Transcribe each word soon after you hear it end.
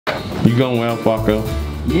You going well, Flacco?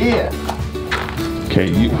 Yeah. Okay,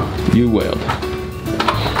 you weld.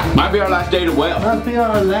 Might be our last day to weld. Might be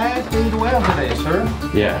our last day to weld today,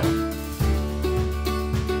 sir. Yeah.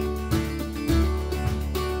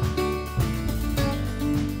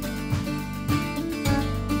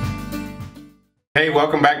 Hey,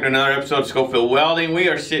 welcome back to another episode of Schofield Welding. We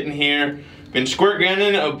are sitting here, been squirt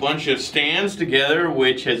gunning a bunch of stands together,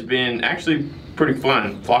 which has been actually pretty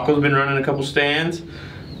fun. Flacco's been running a couple stands,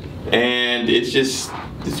 and it's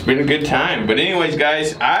been a good time. But anyways,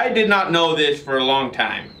 guys, I did not know this for a long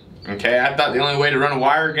time. Okay, I thought the only way to run a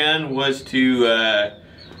wire gun was to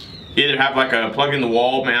either have like a plug in the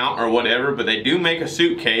wall mount or whatever, but they do make a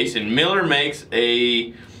suitcase, and Miller makes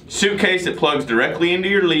a suitcase that plugs directly into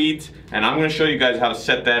your leads, and I'm going to show you guys how to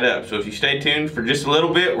set that up. So if you stay tuned for just a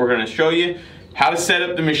little bit, we're going to show you how to set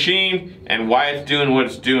up the machine and why it's doing what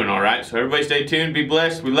it's doing. All right, so everybody stay tuned, be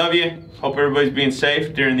blessed, we love you. Hope everybody's being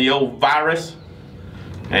safe during the old virus.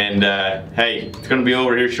 And hey, it's going to be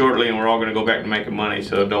over here shortly, and we're all going to go back to making money,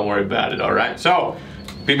 so don't worry about it. All right, so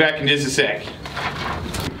be back in just a sec.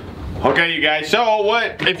 Okay, you guys, so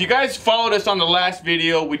if you guys followed us on the last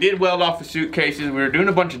video, we did weld off the suitcases. We were doing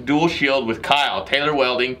a bunch of dual shield with Kyle, Taylor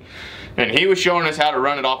Welding, and he was showing us how to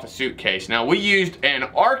run it off a suitcase. Now, we used an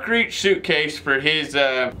arc reach suitcase for his,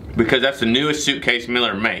 because that's the newest suitcase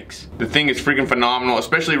Miller makes. The thing is freaking phenomenal,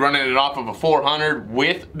 especially running it off of a 400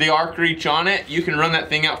 with the arc reach on it. You can run that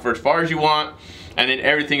thing out for as far as you want, and then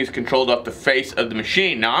everything is controlled off the face of the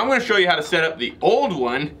machine. Now, I'm gonna show you how to set up the old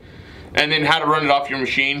one, and then how to run it off your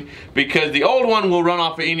machine, because the old one will run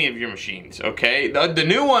off of any of your machines, okay? The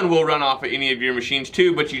new one will run off of any of your machines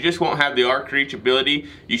too, but you just won't have the arc reach ability.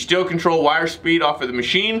 You still control wire speed off of the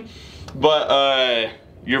machine, but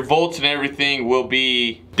your volts and everything will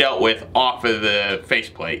be dealt with off of the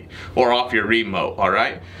faceplate or off your remote, all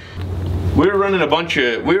right? We were running a bunch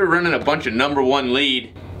of #1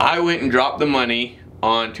 lead. I went and dropped the money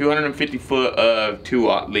on 250 foot of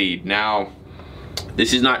 2-aught lead. Now,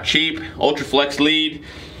 this is not cheap, Ultraflex lead.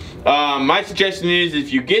 My suggestion is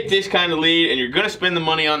if you get this kind of lead and you're gonna spend the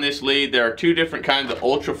money on this lead, there are two different kinds of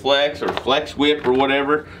Ultraflex or Flex Whip or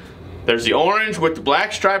whatever. There's the orange with the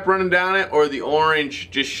black stripe running down it, or the orange,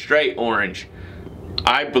 just straight orange.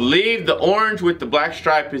 I believe the orange with the black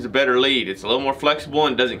stripe is a better lead. It's a little more flexible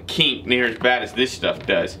and doesn't kink near as bad as this stuff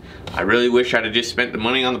does. I really wish I'd have just spent the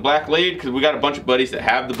money on the black lead, because we got a bunch of buddies that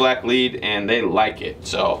have the black lead and they like it.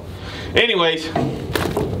 So anyways,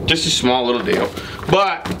 just a small little deal.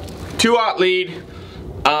 But 2-aught lead,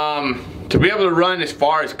 to be able to run as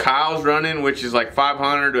far as Kyle's running, which is like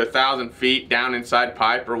 500 to 1,000 feet down inside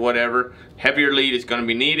pipe or whatever, heavier lead is going to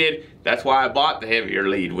be needed. That's why I bought the heavier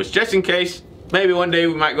lead, was just in case maybe one day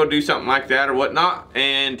we might go do something like that or whatnot,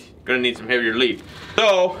 and gonna need some heavier lead.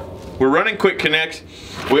 So we're running quick connects.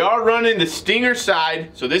 We are running the Stinger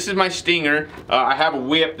side. So this is my Stinger. I have a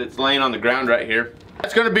whip that's laying on the ground right here.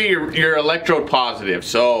 That's gonna be your electrode positive.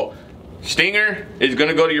 So Stinger is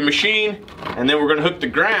gonna go to your machine, and then we're gonna hook the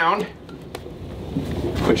ground,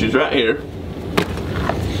 which is right here,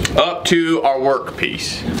 up to our work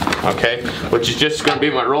piece, okay? Which is just gonna be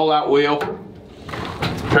my rollout wheel.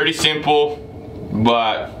 Pretty simple,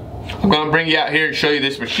 but I'm gonna bring you out here and show you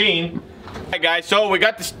this machine. All right, guys, so we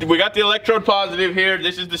got the electrode positive here.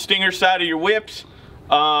 This is the Stinger side of your whips.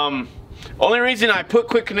 Only reason I put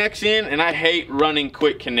quick connects in, and I hate running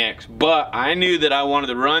quick connects, but I knew that I wanted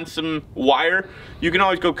to run some wire. You can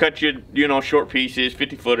always go cut you know, short pieces,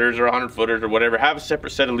 50 footers or 100 footers or whatever. Have a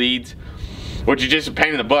separate set of leads, which is just a pain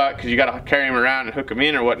in the butt because you got to carry them around and hook them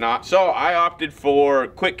in or whatnot. So I opted for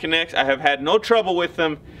quick connects. I have had no trouble with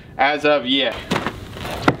them as of yet.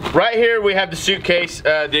 Right here we have the suitcase,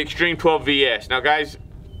 the Extreme 12 VS. Now guys,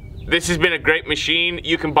 this has been a great machine.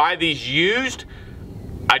 You can buy these used.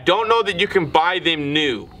 I don't know that you can buy them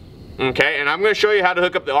new, okay? And I'm gonna show you how to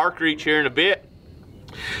hook up the arc reach here in a bit.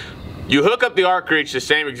 You hook up the arc reach the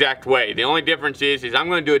same exact way. The only difference is I'm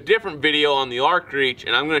gonna do a different video on the arc reach,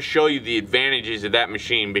 and I'm gonna show you the advantages of that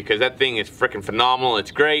machine, because that thing is freaking phenomenal.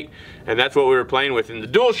 It's great, and that's what we were playing with in the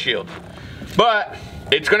dual shield. But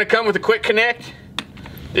it's gonna come with a quick connect.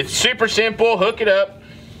 It's super simple, hook it up,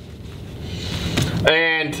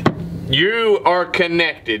 and you are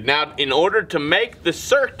connected. Now, in order to make the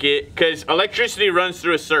circuit, because electricity runs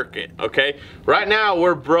through a circuit, okay? Right now,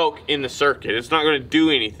 we're broke in the circuit. It's not gonna do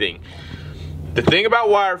anything. The thing about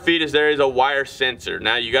wire feed is there is a wire sensor.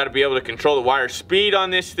 Now, you gotta be able to control the wire speed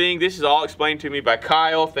on this thing. This is all explained to me by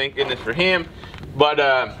Kyle, thank goodness for him. But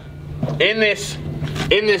in this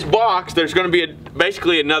in this box, there's going to be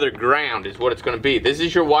basically another ground is what it's going to be. This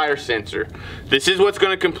is your wire sensor. This is what's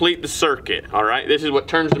going to complete the circuit, all right? This is what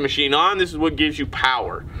turns the machine on. This is what gives you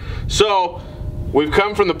power. So we've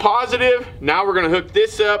come from the positive. Now we're going to hook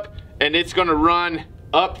this up, and it's going to run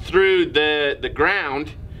up through the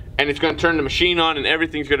ground, and it's going to turn the machine on, and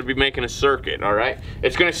everything's going to be making a circuit, all right?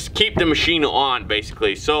 It's going to keep the machine on,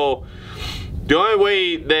 basically. So the only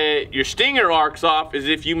way that your stinger arcs off is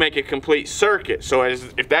if you make a complete circuit. So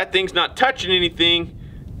if that thing's not touching anything,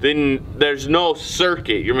 then there's no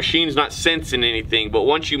circuit. Your machine's not sensing anything. But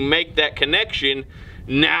once you make that connection,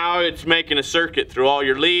 now it's making a circuit through all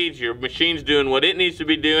your leads. Your machine's doing what it needs to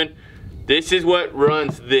be doing. This is what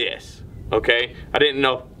runs this, okay? I didn't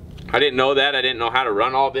know that. I didn't know how to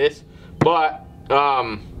run all this. But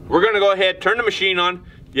we're gonna go ahead, turn the machine on.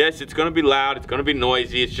 Yes, it's gonna be loud, it's gonna be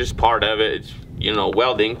noisy, it's just part of it. It's, you know,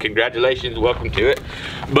 welding. Congratulations, welcome to it.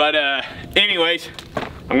 But anyways,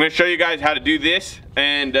 I'm gonna show you guys how to do this,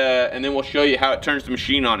 and then we'll show you how it turns the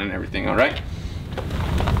machine on and everything, all right?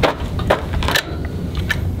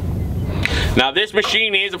 Now this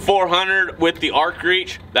machine is a 400 with the arc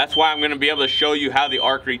reach. That's why I'm gonna be able to show you how the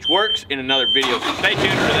arc reach works in another video, so stay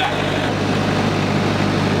tuned for that.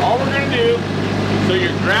 All we're gonna do, so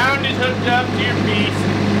your ground is hooked up to your piece.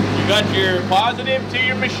 You got your positive to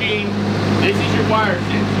your machine. This is your wire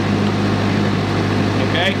sensor.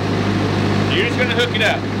 Okay? So you're just gonna hook it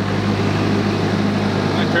up.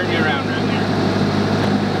 I'm gonna turn you around right there.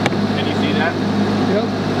 Can you see that? Yep.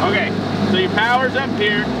 Okay, so your power's up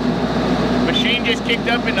here. Machine just kicked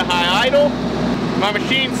up into high idle. My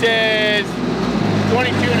machine says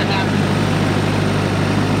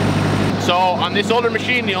 22.5. So on this older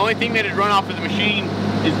machine, the only thing that is run off of the machine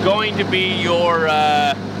is going to be your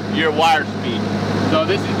wire speed. So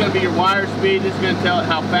this is going to be your wire speed. This is going to tell it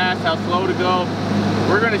how fast, how slow to go.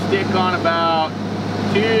 We're going to stick on about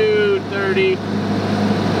 230.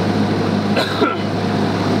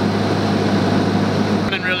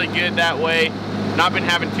 Been really good that way. Not been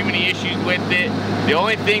having too many issues with it. The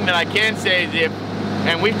only thing that I can say is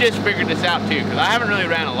and we've just figured this out too, because I haven't really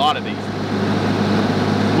ran a lot of these.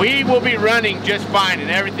 We will be running just fine,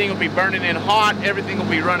 and everything will be burning in hot, everything will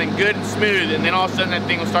be running good and smooth, and then all of a sudden that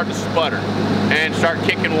thing will start to sputter and start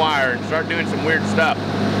kicking wire and start doing some weird stuff.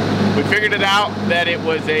 We figured it out that it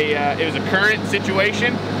was a current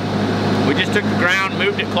situation. We just took the ground,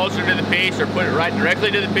 moved it closer to the piece, or put it right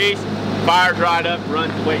directly to the piece, fires right up,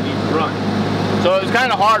 runs the way it needs to run. So it was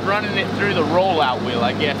kind of hard running it through the rollout wheel,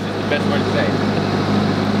 I guess is the best way to say it.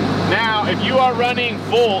 Now, if you are running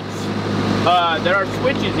volts, there are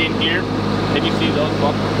switches in here. Can you see those,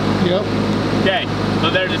 Bob? Yep. Okay, so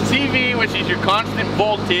there's a CV, which is your constant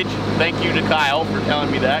voltage. Thank you to Kyle for telling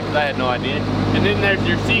me that, because I had no idea. And then there's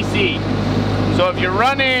your CC. So if you're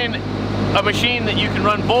running a machine that you can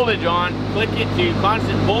run voltage on, click it to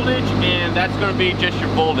constant voltage, and that's going to be just your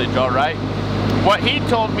voltage, all right? What he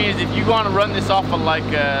told me is if you want to run this off of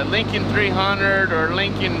like a Lincoln 300 or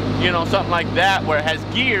Lincoln, you know, something like that where it has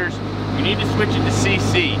gears, you need to switch it to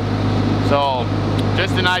CC. So,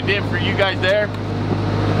 just an idea for you guys there.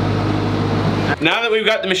 Now that we've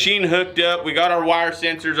got the machine hooked up, we got our wire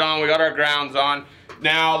sensors on, we got our grounds on.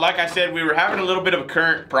 Now, like I said, we were having a little bit of a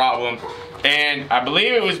current problem, and I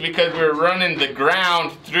believe it was because we were running the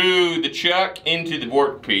ground through the chuck into the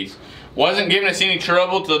workpiece. Wasn't giving us any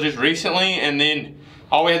trouble till just recently, and then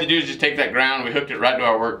all we had to do is just take that ground, we hooked it right to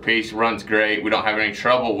our workpiece, runs great, we don't have any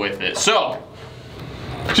trouble with it. So,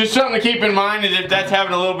 just something to keep in mind is if that's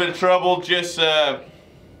having a little bit of trouble, just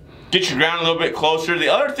get your ground a little bit closer.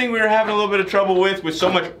 The other thing we were having a little bit of trouble with was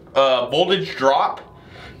so much voltage drop,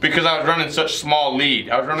 because I was running such small lead.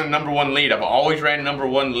 I was running #1 lead. I've always ran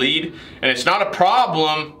 #1 lead, and it's not a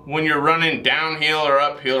problem when you're running downhill or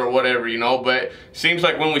uphill or whatever, you know, but it seems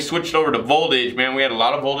like when we switched over to voltage, man, we had a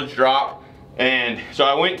lot of voltage drop, and so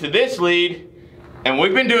I went to this lead, and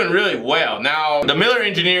we've been doing really well. Now, the Miller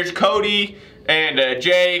engineers, Cody and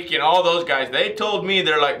Jake and all those guys, they told me,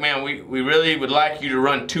 they're like, man, we really would like you to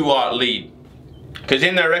run 2-aught lead, because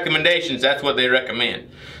in their recommendations, that's what they recommend.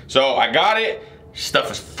 So I got it.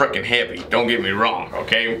 Stuff is freaking heavy, don't get me wrong,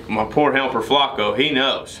 okay? My poor helper Flacco, he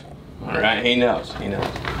knows. All right, he knows.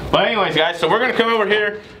 But anyways, guys, so we're gonna come over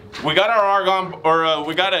here. We got our argon, or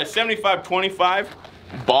we got a 7525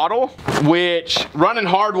 bottle, which running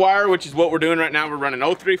hardwire, which is what we're doing right now. We're running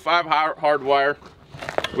 035 hardwire.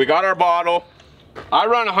 We got our bottle. I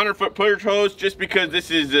run a 100-foot push hose just because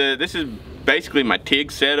this is basically my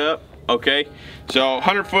TIG setup, okay? So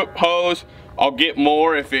 100-foot hose. I'll get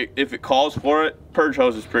more if it calls for it. Purge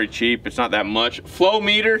hose is pretty cheap. It's not that much. Flow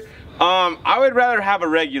meter, I would rather have a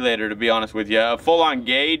regulator, to be honest with you, a full-on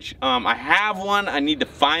gauge. I have one, I need to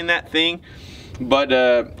find that thing, but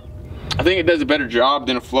I think it does a better job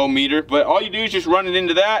than a flow meter. But all you do is just run it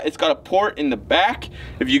into that. It's got a port in the back.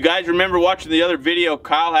 If you guys remember watching the other video,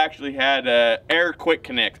 Kyle actually had air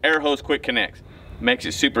hose quick connects. Makes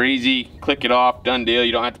it super easy, click it off, done deal.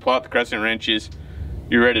 You don't have to pull out the crescent wrenches.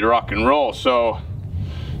 You're ready to rock and roll. So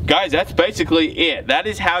guys, that's basically it. That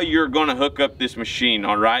is how you're gonna hook up this machine,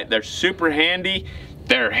 all right? They're super handy.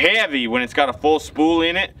 They're heavy when it's got a full spool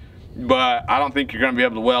in it, but I don't think you're gonna be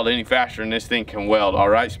able to weld any faster than this thing can weld, all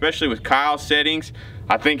right? Especially with Kyle's settings.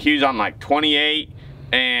 I think he was on like 28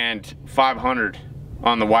 and 500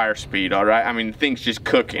 on the wire speed, all right? I mean, the thing's just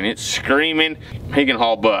cooking. It's screaming. He can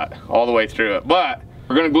haul butt all the way through it. But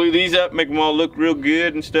we're gonna glue these up, make them all look real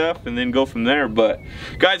good and stuff, and then go from there. But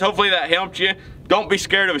guys, hopefully that helped you. Don't be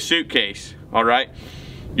scared of a suitcase, all right?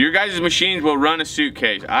 Your guys' machines will run a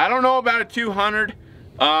suitcase. I don't know about a 200.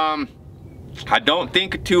 I don't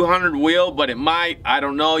think a 200 will, but it might. I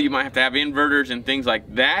don't know. You might have to have inverters and things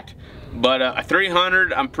like that. But a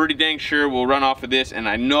 300, I'm pretty dang sure will run off of this, and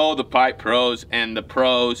I know the Pipe Pros and the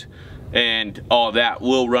Pros and all that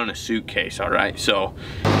will run a suitcase, all right? So,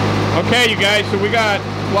 okay, you guys, so we got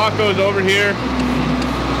Flacco's over here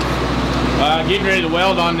getting ready to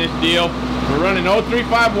weld on this deal. We're running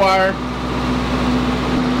 035 wire,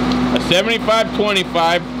 a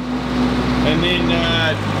 75-25, and then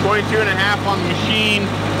 22.5 on the machine,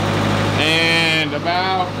 and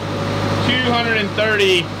about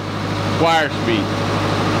 230 wire speed.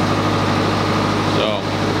 So,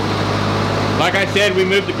 like I said, we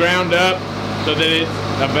moved the ground up so that it's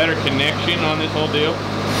a better connection on this whole deal.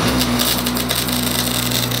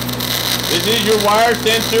 This is your wire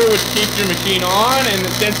sensor, which keeps your machine on and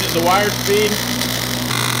it senses the wire speed.